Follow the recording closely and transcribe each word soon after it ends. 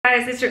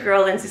guys, it's your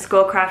girl Lindsay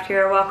Schoolcraft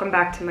here. Welcome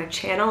back to my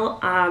channel.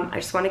 I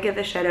just want to give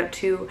a shout out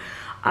to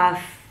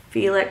Marcial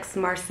Felix.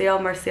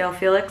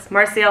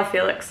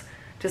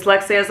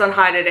 Dyslexia is on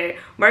high today.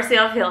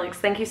 Marcial Felix,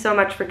 thank you so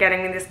much for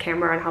getting me this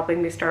camera and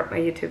helping me start my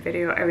YouTube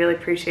video. I really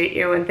appreciate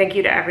you, and thank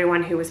you to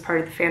everyone who was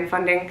part of the fan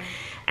funding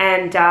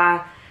and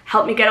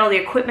helped me get all the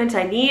equipment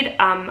I need.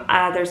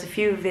 There's a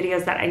few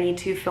videos that I need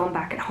to film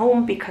back at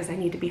home because I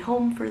need to be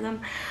home for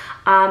them.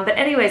 But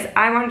anyways,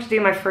 I wanted to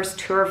do my first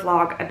tour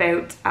vlog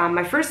about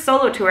my first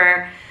solo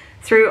tour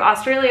through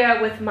Australia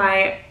with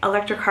my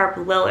electric harp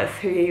Lilith,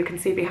 who you can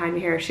see behind me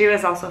here. She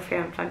was also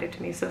fan funded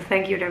to me, so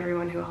thank you to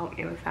everyone who helped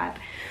me with that.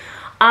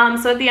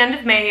 So at the end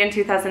of May in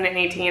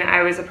 2018,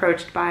 I was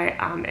approached by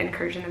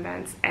Incursion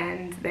Events,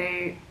 and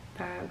the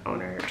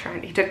owner,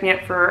 he took me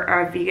up for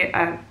a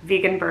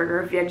vegan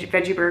burger,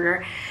 veggie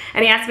burger,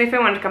 and he asked me if I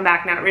wanted to come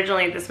back. Now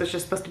originally this was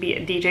just supposed to be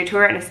a DJ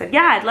tour, and I said,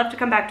 yeah, I'd love to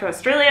come back to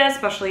Australia,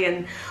 especially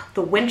in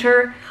the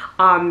winter,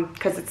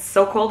 because it's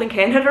so cold in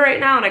Canada right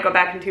now, and I go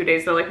back in 2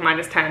 days, so like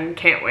 -10,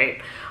 can't wait.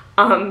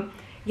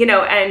 You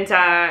know, and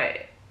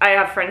I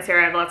have friends here.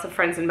 I have lots of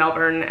friends in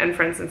Melbourne and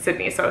friends in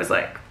Sydney, so I was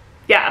like,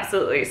 yeah,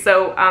 absolutely.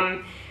 So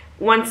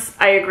once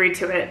I agreed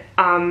to it,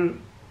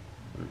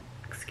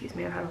 excuse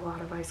me, I've had a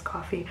lot of iced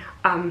coffee.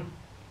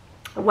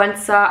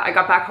 Once I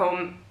got back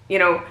home, you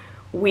know,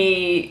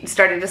 we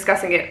started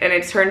discussing it, and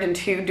it turned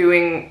into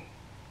doing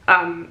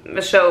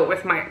a show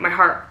with my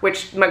harp,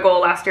 which my goal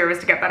last year was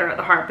to get better at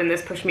the harp, and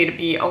this pushed me to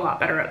be a lot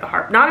better at the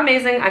harp. Not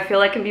amazing, I feel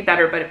I can be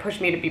better, but it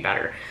pushed me to be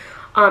better.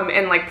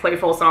 And like play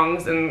full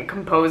songs and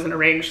compose and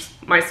arrange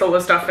my solo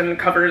stuff and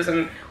covers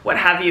and what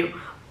have you.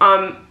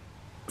 And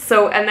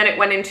then it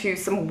went into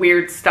some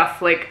weird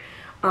stuff like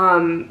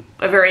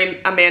a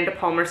very Amanda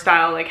Palmer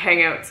style, like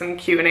hangouts and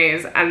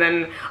Q&As, and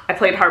then I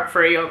played harp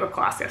for a yoga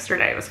class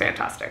yesterday. It was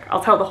fantastic. I'll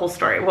tell the whole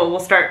story. Well,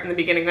 we'll start in the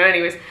beginning, but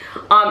anyways,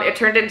 it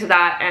turned into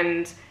that,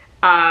 and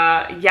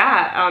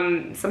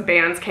some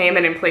bands came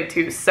in and played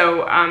too.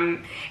 So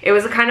it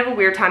was a kind of a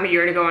weird time of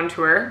year to go on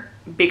tour,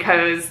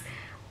 because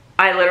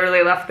I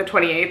literally left the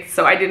 28th,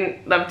 so I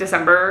didn't love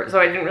December, so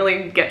I didn't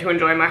really get to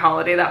enjoy my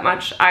holiday that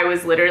much. I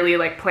was literally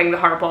like playing the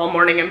harp all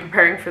morning and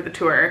preparing for the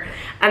tour,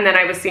 and then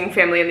I was seeing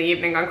family in the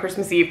evening on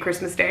Christmas Eve,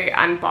 Christmas Day,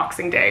 and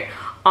Boxing Day.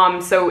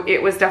 So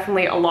it was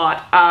definitely a lot.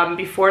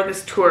 Before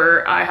this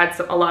tour, I had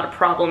a lot of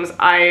problems.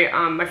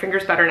 My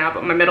finger's better now,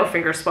 but my middle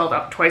finger swelled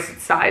up twice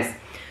its size.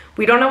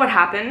 We don't know what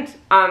happened.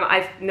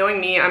 Knowing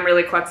me, I'm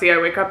really klutzy. I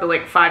wake up at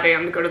like 5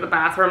 a.m. to go to the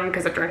bathroom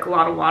because I drank a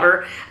lot of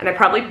water, and I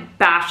probably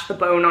bashed the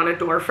bone on a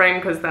door frame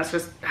because that's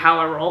just how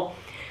I roll.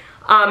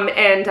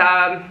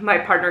 My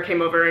partner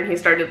came over, and he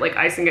started like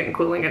icing it and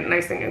cooling it and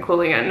icing and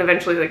cooling it, and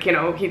eventually, like, you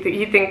know,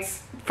 he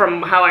thinks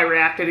from how I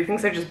reacted, he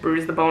thinks I just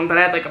bruised the bone, but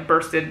I had like a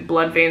bursted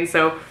blood vein,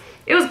 so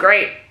it was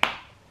great.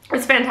 It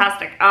was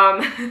fantastic.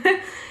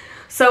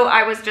 So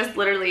I was just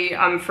literally,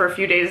 for a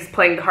few days,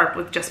 playing the harp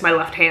with just my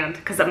left hand,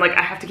 because I'm like,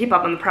 I have to keep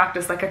up on the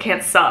practice, like I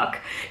can't suck.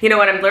 You know,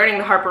 and I'm learning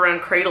the harp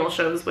around Cradle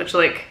shows, which,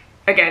 like,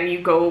 again, you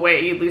go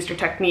away, you lose your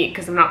technique,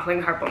 because I'm not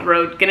playing the harp on the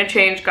road. Gonna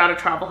change, got a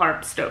travel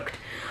harp, stoked.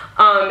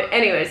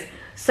 Anyways,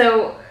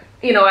 so,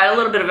 you know, I had a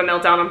little bit of a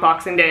meltdown on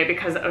Boxing Day,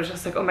 because I was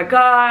just like, oh my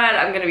god,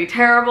 I'm gonna be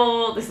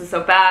terrible, this is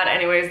so bad.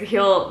 Anyways,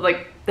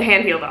 the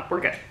hand healed up,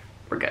 we're good,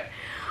 we're good.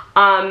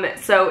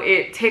 So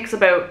it takes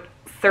about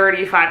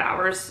 35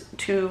 hours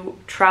to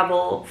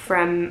travel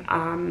from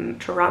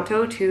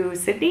Toronto to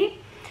Sydney.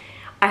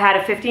 I had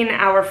a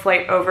 15-hour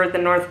flight over the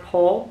North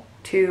Pole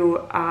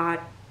to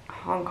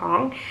Hong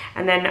Kong,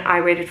 and then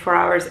I waited 4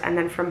 hours, and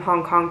then from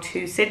Hong Kong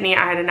to Sydney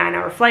I had a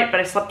 9-hour flight, but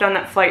I slept on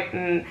that flight,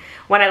 and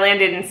when I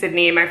landed in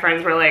Sydney my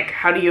friends were like,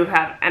 how do you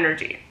have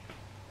energy?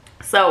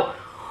 So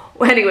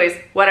anyways,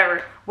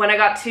 whatever. When I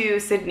got to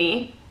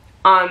Sydney,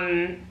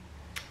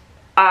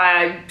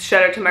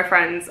 shout out to my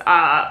friends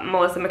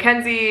Melissa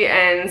Mackenzie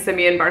and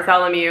Simeon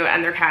Bartholomew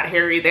and their cat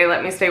Harry. They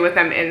let me stay with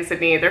them in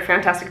Sydney. They're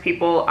fantastic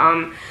people.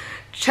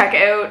 Check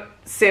out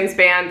Sim's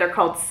band. They're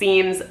called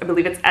Seams. I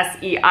believe it's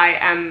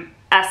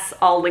S-E-I-M-S.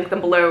 I'll link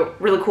them below.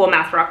 Really cool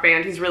math rock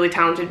band. He's a really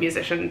talented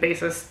musician,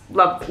 bassist.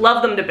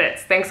 Love them to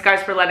bits. Thanks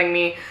guys for letting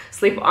me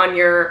sleep on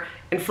your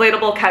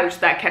inflatable couch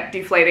that kept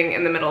deflating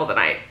in the middle of the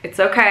night. It's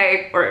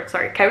okay. Or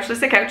sorry, couch, let's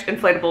say couch,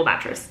 inflatable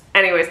mattress.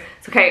 Anyways,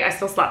 it's okay. I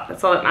still slept.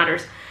 That's all that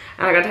matters.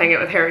 And I got to hang out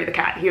with Harry the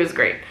cat. He was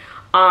great.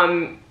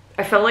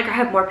 I feel like I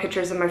have more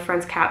pictures of my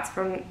friends' cats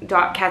and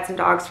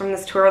dogs from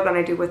this tour than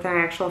I do with my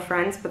actual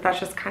friends, but that's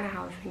just kind of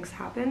how things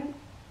happen.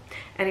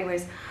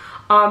 Anyways,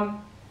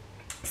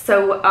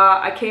 so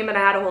I came and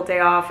I had a whole day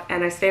off,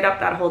 and I stayed up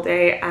that whole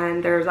day,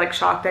 and they're like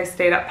shocked I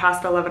stayed up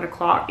past 11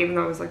 o'clock, even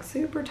though I was like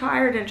super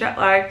tired and jet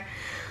lagged.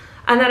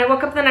 And then I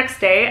woke up the next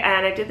day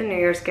and I did the New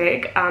Year's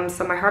gig.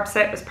 So my harp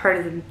set was part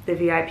of the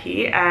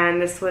VIP,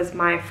 and this was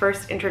my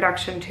first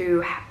introduction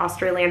to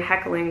Australian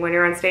heckling. When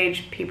you're on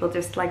stage, people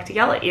just like to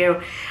yell at you,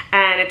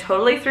 and it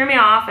totally threw me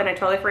off, and I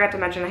totally forgot to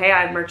mention, hey,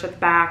 I had merch at the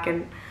back,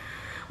 and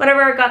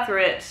whatever, I got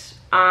through it.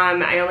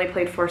 I only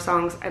played 4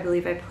 songs. I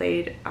believe I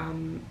played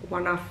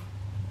one off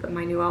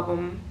my new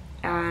album,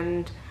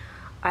 and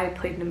I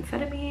played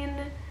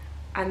Amphetamine,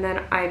 And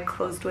then I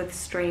closed with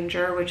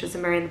Stranger, which is a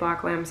Mary and the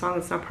Black Lamb song.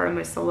 It's not part of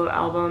my solo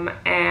album.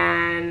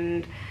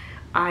 And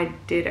I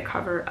did a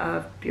cover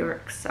of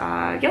Bjork's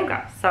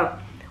Yoga. So,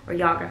 or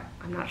Yaga.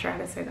 I'm not sure how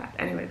to say that.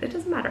 Anyway, it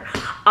doesn't matter.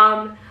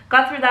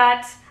 Got through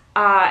that.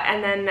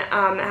 And then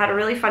had a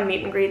really fun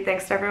meet and greet.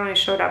 Thanks to everyone who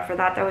showed up for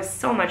that. That was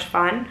so much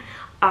fun.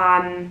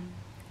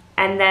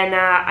 And then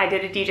I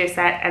did a DJ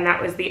set, and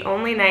that was the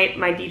only night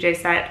my DJ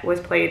set was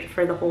played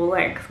for the whole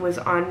length, was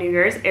on New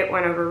Year's. It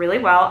went over really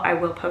well. I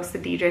will post the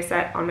DJ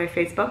set on my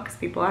Facebook because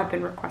people have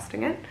been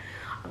requesting it.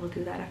 I will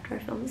do that after I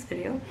film this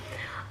video.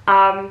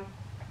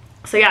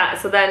 So yeah,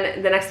 so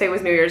then the next day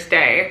was New Year's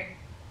Day.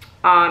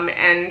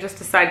 And just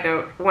a side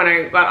note, when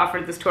I got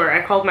offered this tour,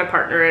 I called my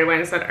partner and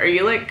went and said, are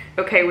you like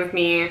okay with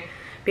me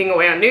being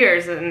away on New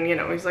Year's? And you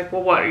know, he's like,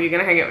 well, what, are you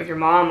gonna hang out with your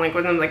mom? Like,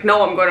 with him, like,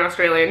 no, I'm going to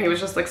Australia. And he was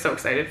just like so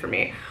excited for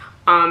me.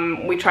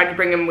 We tried to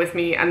bring him with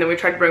me, and then we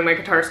tried to bring my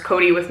guitarist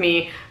Cody with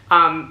me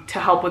to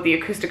help with the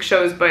acoustic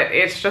shows, but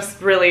it's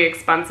just really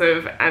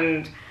expensive,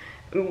 and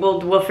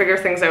we'll figure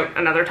things out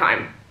another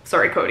time.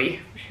 Sorry, Cody,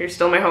 you're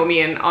still my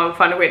homie, and I'll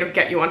find a way to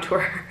get you on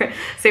tour.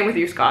 Same with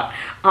you, Scott,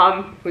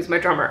 who's my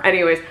drummer.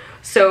 Anyways,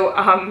 so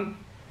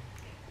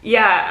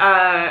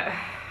yeah,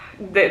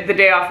 the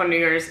day off on New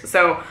Year's,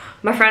 so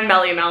my friend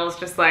Melly Mel is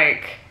just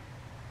like,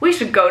 we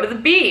should go to the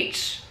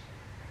beach.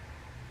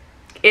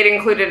 It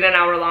included an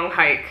hour-long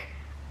hike,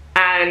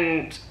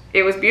 and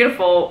it was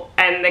beautiful,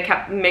 and they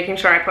kept making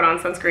sure I put on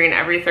sunscreen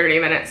every 30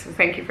 minutes, so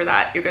thank you for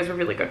that. You guys are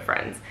really good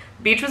friends.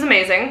 The beach was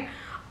amazing.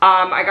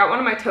 I got one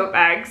of my tote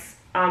bags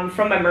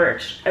from my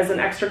merch as an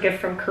extra gift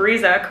from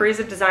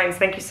Kariza Designs.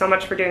 Thank you so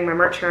much for doing my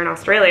merch here in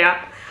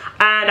Australia.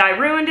 And I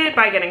ruined it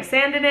by getting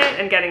sand in it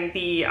and getting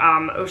the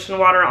ocean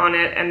water on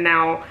it, and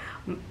now,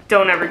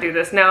 don't ever do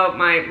this. Now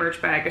my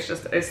merch bag is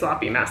just a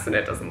sloppy mess and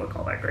it doesn't look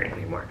all that great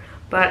anymore.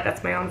 But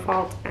that's my own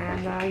fault,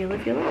 and you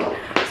live, you learn.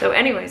 So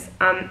anyways,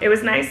 it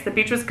was nice. The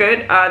beach was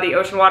good. The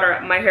ocean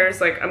water, my hair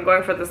is like, I'm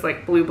going for this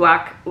like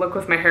blue-black look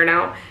with my hair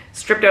now.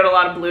 Stripped out a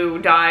lot of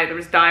blue dye. There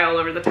was dye all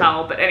over the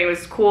towel, but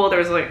anyways, cool. There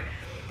was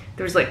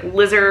like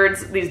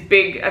lizards, these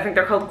big, I think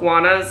they're called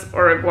iguanas,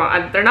 or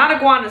they're not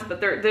iguanas,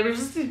 but there were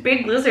just these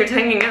big lizards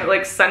hanging out,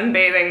 like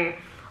sunbathing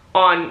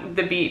on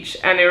the beach,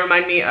 and it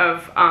reminded me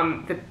of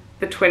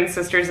the twin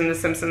sisters in The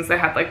Simpsons. They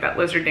had like that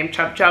lizard named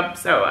Chub Chub,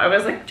 so I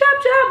was like, Chub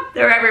Chub,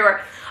 they're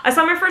everywhere. I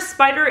saw my first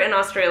spider in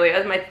Australia. It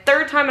was my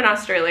third time in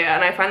Australia,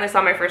 and I finally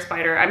saw my first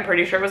spider. I'm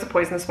pretty sure it was a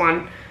poisonous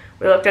one.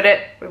 We looked at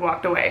it, we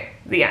walked away.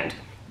 The end.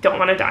 Don't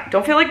want to die.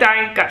 Don't feel like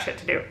dying, got shit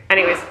to do.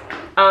 Anyways,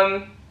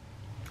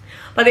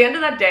 by the end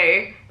of that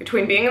day,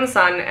 between being in the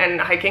sun and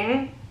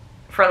hiking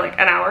for like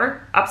an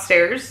hour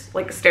upstairs,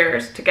 like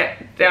stairs, to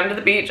get down to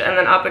the beach and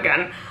then up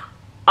again,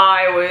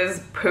 I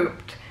was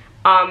pooped.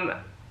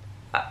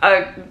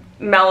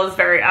 Mel is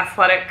very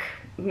athletic,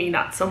 me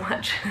not so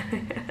much.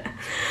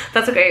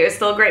 That's okay, it was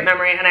still a great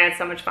memory, and I had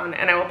so much fun,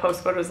 and I will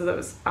post photos of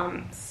those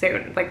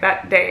soon, like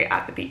that day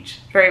at the beach.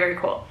 Very, very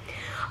cool.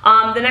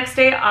 The next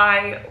day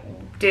I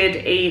did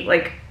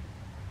a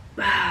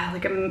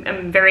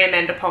very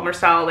Amanda Palmer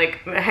style like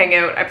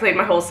hangout. I played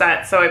my whole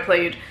set, so I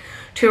played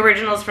 2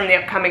 originals from the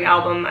upcoming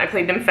album. I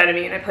played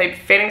Amphetamine, I played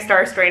Fading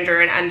Star, Stranger,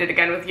 and ended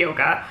again with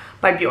Yoga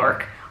by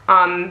Bjork.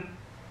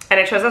 And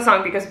I chose that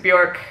song because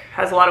Bjork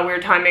has a lot of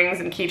weird timings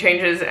and key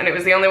changes, and it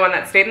was the only one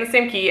that stayed in the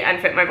same key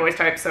and fit my voice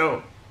type,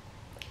 so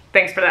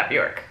thanks for that,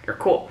 Bjork. You're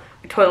cool.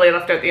 I totally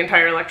left out the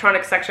entire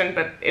electronic section,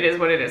 but it is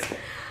what it is.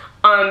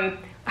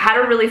 Had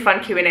a really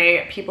fun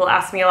Q&A. People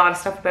asked me a lot of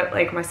stuff about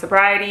like my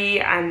sobriety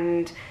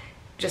and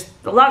just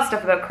a lot of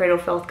stuff about Cradle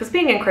of Filth, because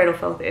being in Cradle of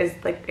Filth is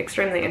like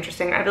extremely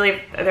interesting. I believe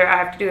I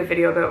have to do a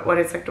video about what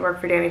it's like to work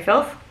for Danny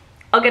Filth.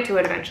 I'll get to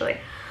it eventually.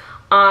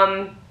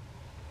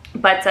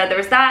 But there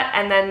was that,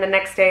 and then the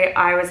next day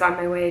I was on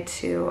my way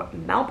to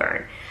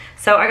Melbourne.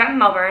 So I got in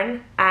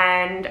Melbourne,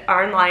 and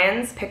Aaron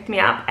Lyons picked me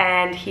up,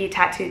 and he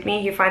tattooed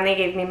me. He finally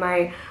gave me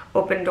my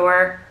open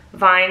door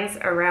vines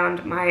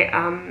around my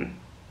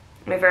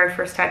my very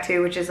first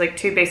tattoo, which is like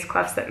 2 bass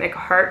clefs that make a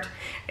heart,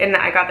 and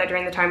I got that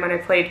during the time when I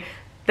played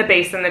the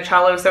bass and the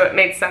cello, so it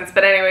made sense.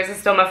 But anyways, it's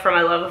still for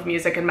my love of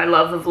music and my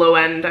love of low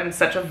end. I'm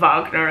such a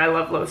Wagner, I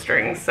love low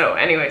strings. So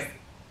anyways,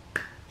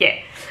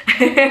 yeah.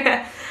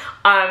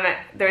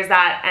 There's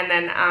that, and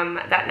then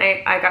that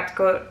night I got to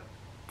go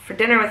for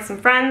dinner with some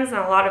friends and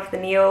a lot of the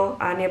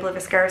Nebula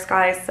Viscaris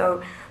guys,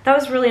 so that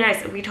was really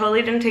nice. We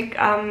totally didn't take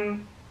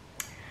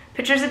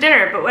pictures of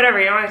dinner, but whatever,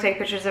 you don't want to take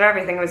pictures of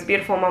everything. It was a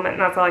beautiful moment,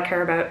 and that's all I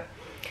care about.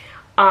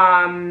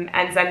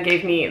 And Zen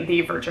gave me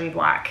the Virgin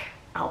Black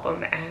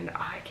album, and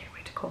I can't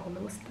wait to go home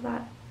and listen to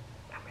that.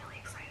 I'm really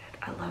excited.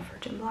 I love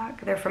Virgin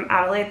Black. They're from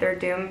Adelaide. They're a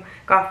doom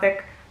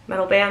gothic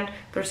metal band.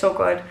 They're so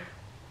good.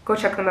 Go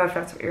check them out if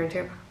that's what you're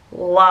into.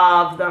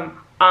 Love them.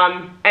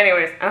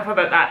 Anyways, enough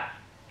about that.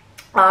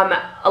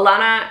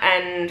 Alana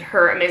and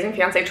her amazing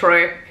fiance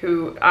Troy,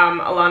 who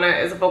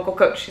Alana is a vocal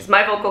coach. She's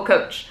my vocal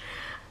coach,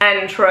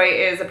 and Troy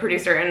is a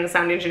producer and a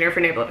sound engineer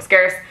for Nebula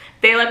Viscaris.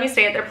 They let me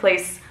stay at their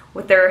place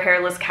with their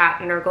hairless cat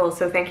Nurgle,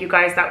 so thank you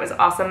guys, that was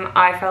awesome.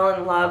 I fell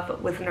in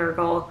love with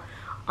Nurgle.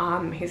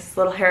 He's this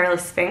little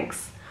hairless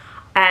sphinx.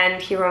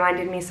 And he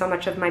reminded me so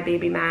much of my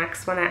baby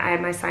Max when I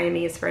had my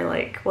Siamese for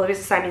like, well, he was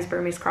a Siamese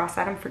Burmese cross.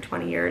 I had him for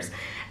 20 years.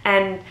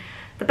 And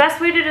the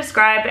best way to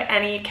describe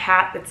any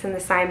cat that's in the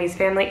Siamese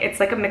family, it's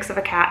like a mix of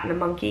a cat and a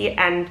monkey,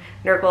 and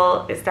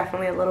Nurgle is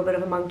definitely a little bit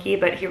of a monkey,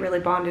 but he really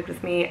bonded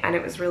with me, and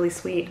it was really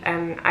sweet,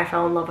 and I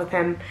fell in love with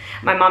him.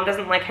 My mom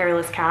doesn't like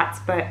hairless cats,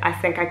 but I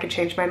think I could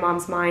change my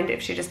mom's mind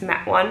if she just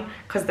met one,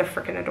 because they're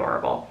freaking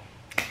adorable.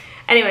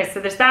 Anyway,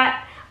 so there's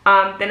that.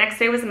 The next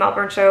day was the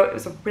Melbourne show. It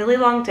was a really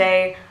long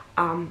day.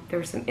 There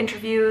were some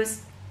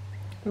interviews.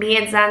 Me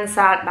and Zen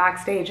sat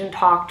backstage and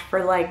talked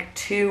for like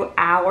 2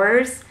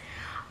 hours.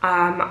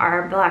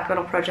 Our black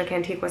metal project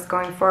Antique was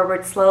going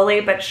forward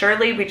slowly but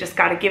surely. We just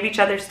got to give each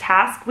other's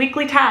tasks,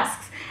 weekly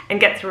tasks,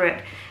 and get through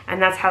it.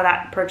 And that's how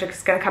that project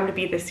is going to come to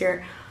be this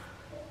year.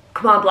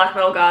 Come on, black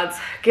metal gods,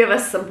 give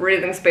us some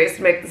breathing space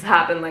to make this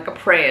happen, like a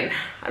praying.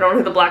 I don't know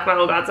who the black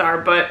metal gods are,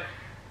 but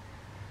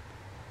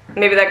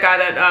maybe that guy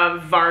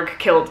that Varg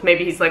killed,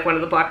 maybe he's like one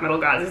of the black metal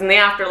gods. He's in the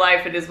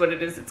afterlife, it is what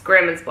it is. It's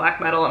grim, it's black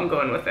metal, I'm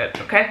going with it,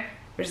 okay?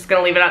 We're just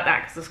gonna leave it at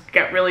that because this could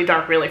get really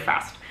dark really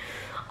fast.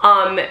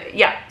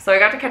 Yeah, so I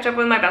got to catch up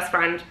with my best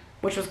friend,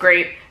 which was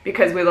great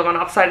because we live on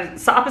opposite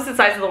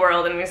sides of the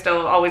world and we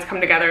still always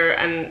come together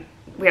and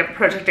we have a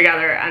project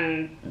together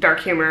and dark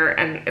humor,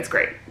 and it's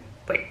great.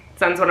 Like,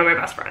 Zen's one of my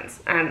best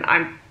friends, and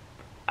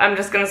I'm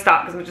just gonna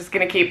stop because I'm just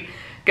gonna keep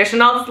gushing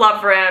all this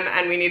love for him,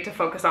 and we need to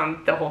focus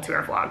on the whole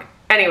tour vlog.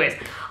 Anyways,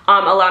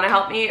 Alana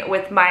helped me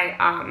with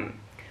my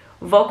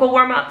vocal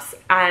warm-ups,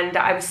 and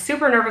I was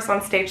super nervous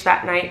on stage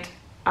that night.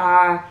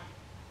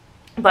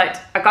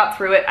 But I got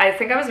through it. I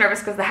think I was nervous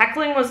because the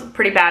heckling was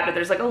pretty bad, but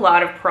there's like a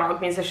lot of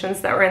prog musicians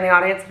that were in the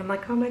audience, and I'm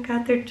like, oh my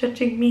god, they're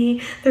judging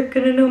me. They're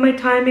gonna know my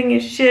timing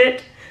is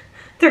shit.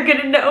 They're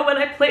gonna know when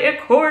I play a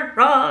chord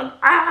wrong.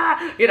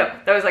 Ah! You know,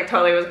 that was like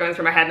totally what was going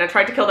through my head, and I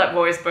tried to kill that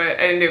voice, but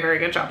I didn't do a very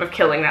good job of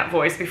killing that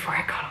voice before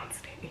I got on stage.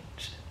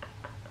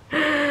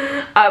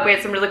 We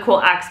had some really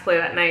cool acts play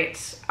that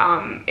night.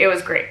 It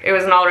was great. It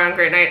was an all-around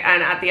great night,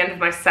 and at the end of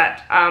my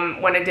set,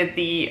 when I did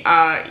the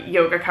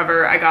yoga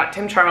cover, I got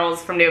Tim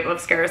Charles from Cradle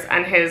of Filth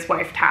and his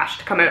wife Tash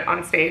to come out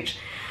on stage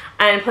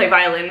and play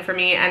violin for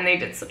me, and they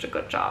did such a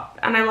good job,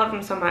 and I love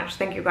them so much.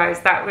 Thank you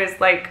guys. That was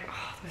like,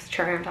 oh, that was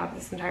cherry on top of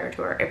this entire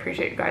tour. I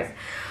appreciate you guys.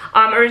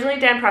 Originally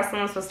Dan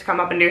Preslin was supposed to come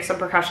up and do some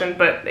percussion,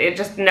 but it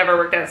just never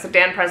worked out. So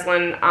Dan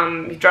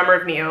Preslin, drummer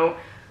of Neo,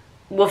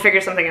 we'll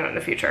figure something out in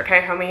the future,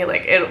 okay, homie?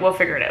 Like, we'll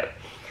figure it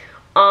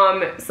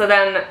out. So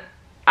then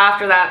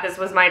after that, this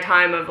was my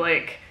time of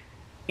like,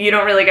 you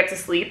don't really get to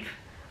sleep.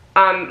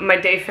 My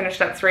day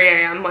finished at 3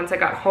 a.m. once I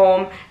got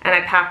home, and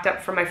I packed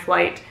up for my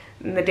flight,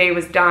 and the day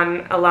was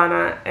done.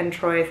 Alana and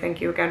Troy,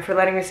 thank you again for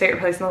letting me stay at your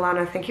place, and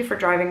Alana, thank you for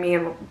driving me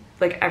and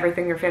like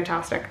everything. You're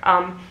fantastic.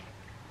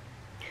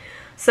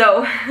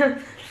 So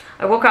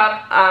I woke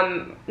up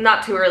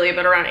not too early,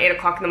 but around 8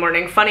 o'clock in the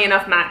morning. Funny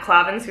enough, Matt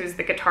Clavins, who's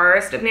the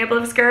guitarist of Cradle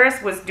of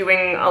Filth, was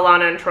doing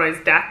Alana and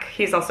Troy's deck.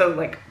 He's also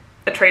like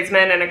a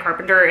tradesman and a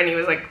carpenter, and he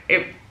was like,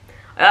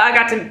 I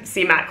got to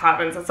see Matt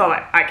Clavins. That's all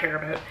I care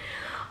about.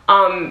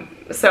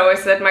 So I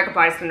said my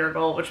goodbyes to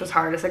Nurgle, which was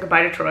hard. I said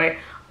goodbye to Troy.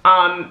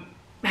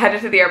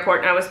 Headed to the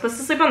airport, and I was supposed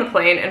to sleep on the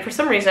plane, and for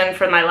some reason,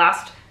 for my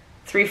last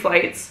 3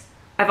 flights,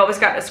 I've always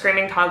got a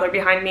screaming toddler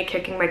behind me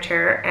kicking my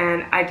chair,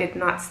 and I did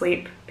not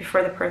sleep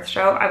before the Perth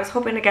show. I was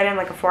hoping to get in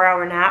like a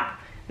 4-hour nap.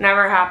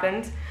 Never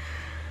happened.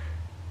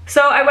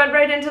 So I went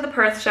right into the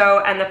Perth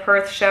show, and the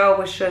Perth show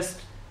was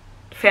just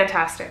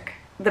fantastic.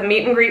 The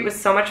meet and greet was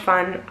so much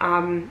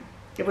fun.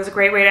 It was a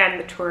great way to end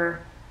the tour.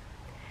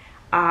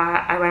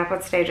 I went up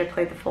on stage, I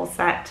played the full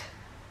set,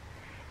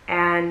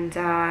 and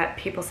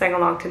people sang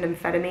along to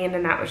Nymphetamine,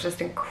 and that was just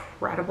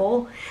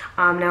incredible.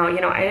 Now, you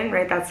know, I didn't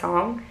write that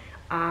song.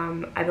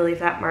 I believe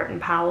that Martin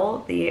Powell,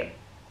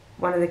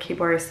 one of the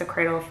keyboardists of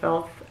Cradle of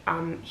Filth,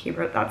 he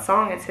wrote that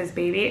song. It's his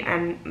baby,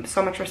 and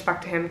so much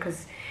respect to him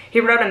because he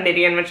wrote A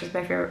Midian, which is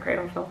my favorite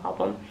Cradle of Filth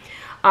album.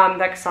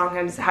 That song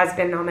has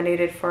been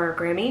nominated for a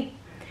Grammy,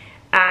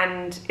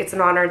 and it's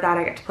an honor that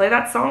I get to play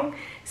that song.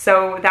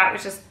 So that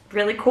was just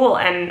really cool,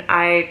 and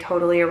I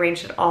totally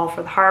arranged it all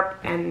for the harp,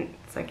 and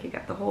it's like you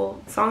get the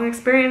whole song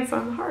experience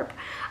on the harp.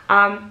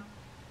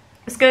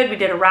 It's good. We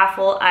did a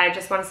raffle. I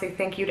just want to say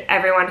thank you to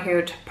everyone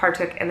who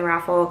partook in the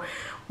raffle.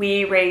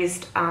 We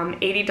raised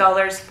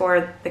 $80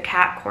 for the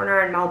Cat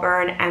Corner in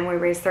Melbourne, and we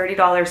raised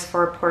 $30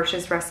 for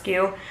Porsche's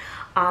Rescue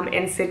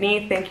in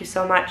Sydney. Thank you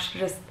so much for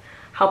just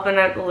helping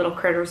out the little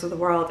critters of the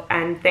world,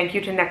 and thank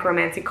you to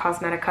Necromancy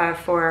Cosmetica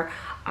for,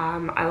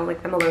 I will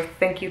link them below,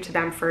 thank you to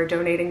them for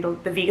donating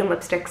the vegan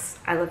lipsticks.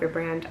 I love your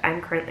brand.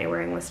 I'm currently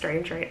wearing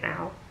Lestrange right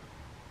now.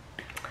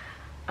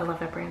 I love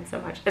that brand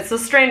so much. It's a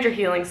Stranger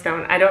Healing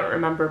Stone. I don't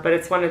remember, but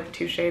it's one of the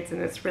 2 shades,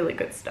 and it's really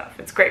good stuff.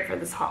 It's great for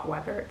this hot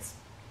weather.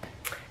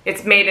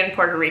 It's made in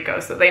Puerto Rico,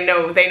 so they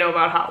know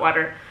about hot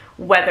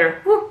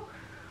weather. Woo!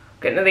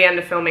 Getting to the end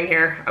of filming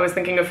here. I was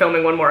thinking of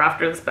filming one more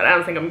after this, but I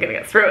don't think I'm gonna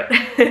get through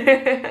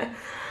it.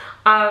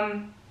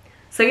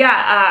 So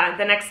yeah,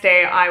 the next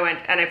day I went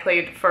and I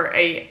played for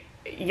a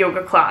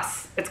yoga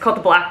class. It's called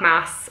the Black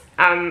Mass,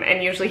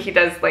 and usually he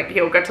does like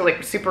yoga to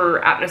like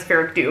super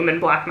atmospheric doom and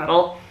black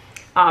metal.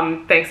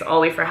 Thanks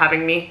Ollie for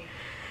having me.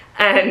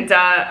 And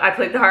I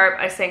played the harp,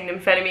 I sang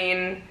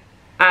Nymphetamine,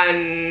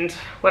 and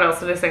what else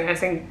did I sing? I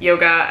sang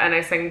yoga and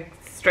I sang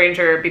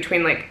Stranger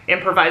between like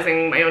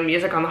improvising my own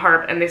music on the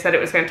harp, and they said it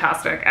was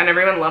fantastic and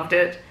everyone loved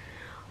it.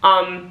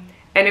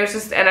 And it was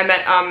just, and I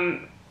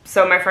met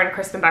so my friend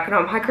Kristen back at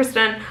home, hi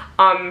Kristen,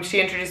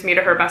 she introduced me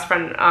to her best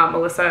friend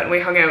Melissa, and we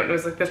hung out, and it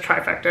was like this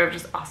trifecta of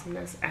just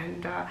awesomeness,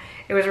 and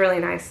it was really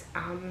nice.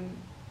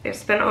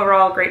 It's been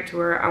overall a great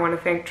tour. I want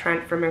to thank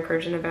Trent from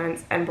Incursion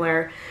Events and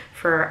Blair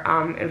for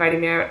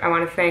inviting me out. I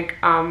want to thank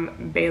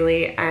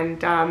Bailey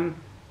and it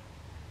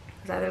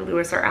was either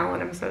Lewis or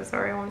Alan, I'm so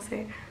sorry, I want to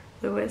say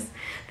Lewis.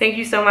 Thank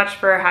you so much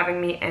for having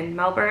me in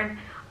Melbourne.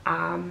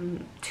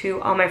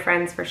 To all my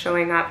friends for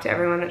showing up, to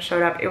everyone that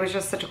showed up. It was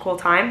just such a cool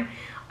time.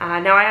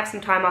 Now I have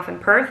some time off in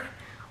Perth.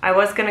 I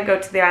was going to go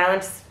to the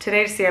islands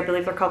today to see, I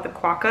believe they're called the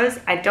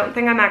Quokkas. I don't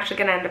think I'm actually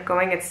going to end up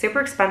going. It's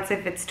super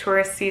expensive, it's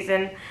tourist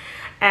season,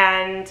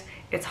 and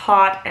it's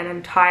hot, and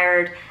I'm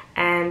tired,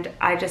 and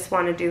I just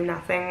want to do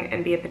nothing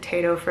and be a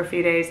potato for a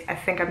few days. I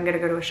think I'm going to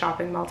go to a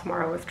shopping mall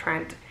tomorrow with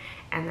Trent,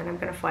 and then I'm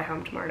going to fly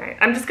home tomorrow night.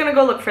 I'm just going to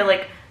go look for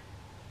like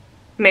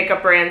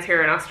makeup brands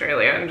here in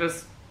Australia and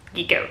just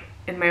geek out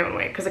in my own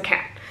way, because I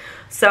can.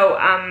 So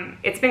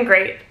it's been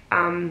great.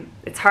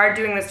 It's hard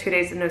doing this 2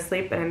 days of no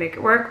sleep, but I make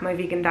it work. My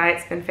vegan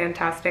diet's been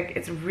fantastic.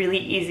 It's really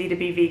easy to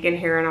be vegan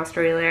here in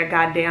Australia.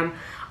 Goddamn,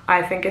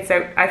 I think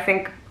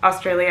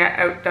Australia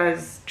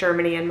outdoes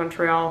Germany and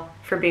Montreal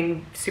for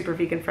being super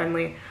vegan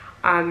friendly.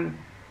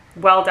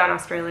 Well done,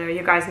 Australia.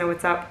 You guys know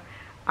what's up.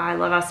 I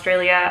love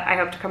Australia. I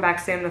hope to come back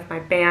soon with my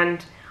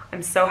band.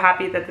 I'm so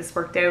happy that this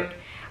worked out.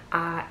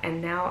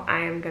 And now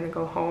I am gonna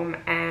go home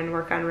and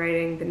work on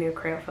writing the new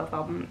Cradle of Filth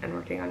album and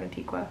working on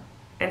Antiqua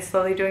and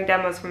slowly doing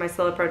demos for my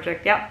solo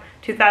project. Yep,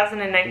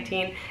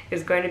 2019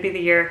 is going to be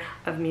the year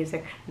of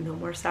music. No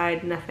more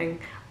side, nothing.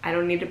 I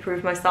don't need to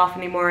prove myself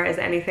anymore as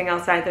anything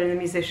else other than the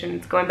musician.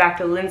 It's going back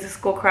to Lindsay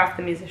Schoolcraft,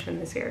 the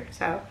musician, this year.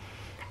 So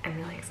I'm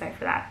really excited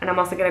for that. And I'm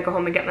also gonna go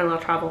home and get my little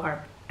travel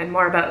harp, and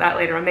more about that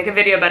later. I'll make a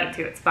video about it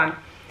too, it's fun.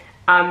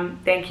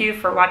 Thank you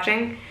for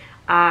watching.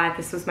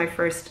 This was my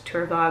first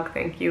tour vlog.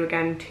 Thank you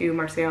again to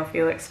Marcel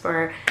Felix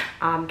for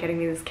getting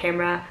me this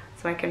camera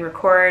so I can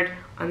record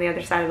on the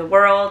other side of the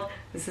world.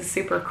 This is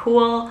super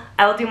cool.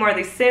 I'll do more of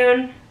these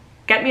soon.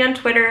 Get me on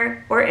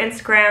Twitter or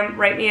Instagram.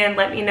 Write me in.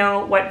 Let me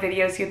know what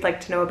videos you'd like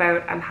to know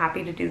about. I'm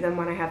happy to do them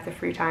when I have the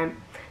free time.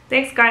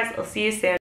 Thanks guys. I'll see you soon.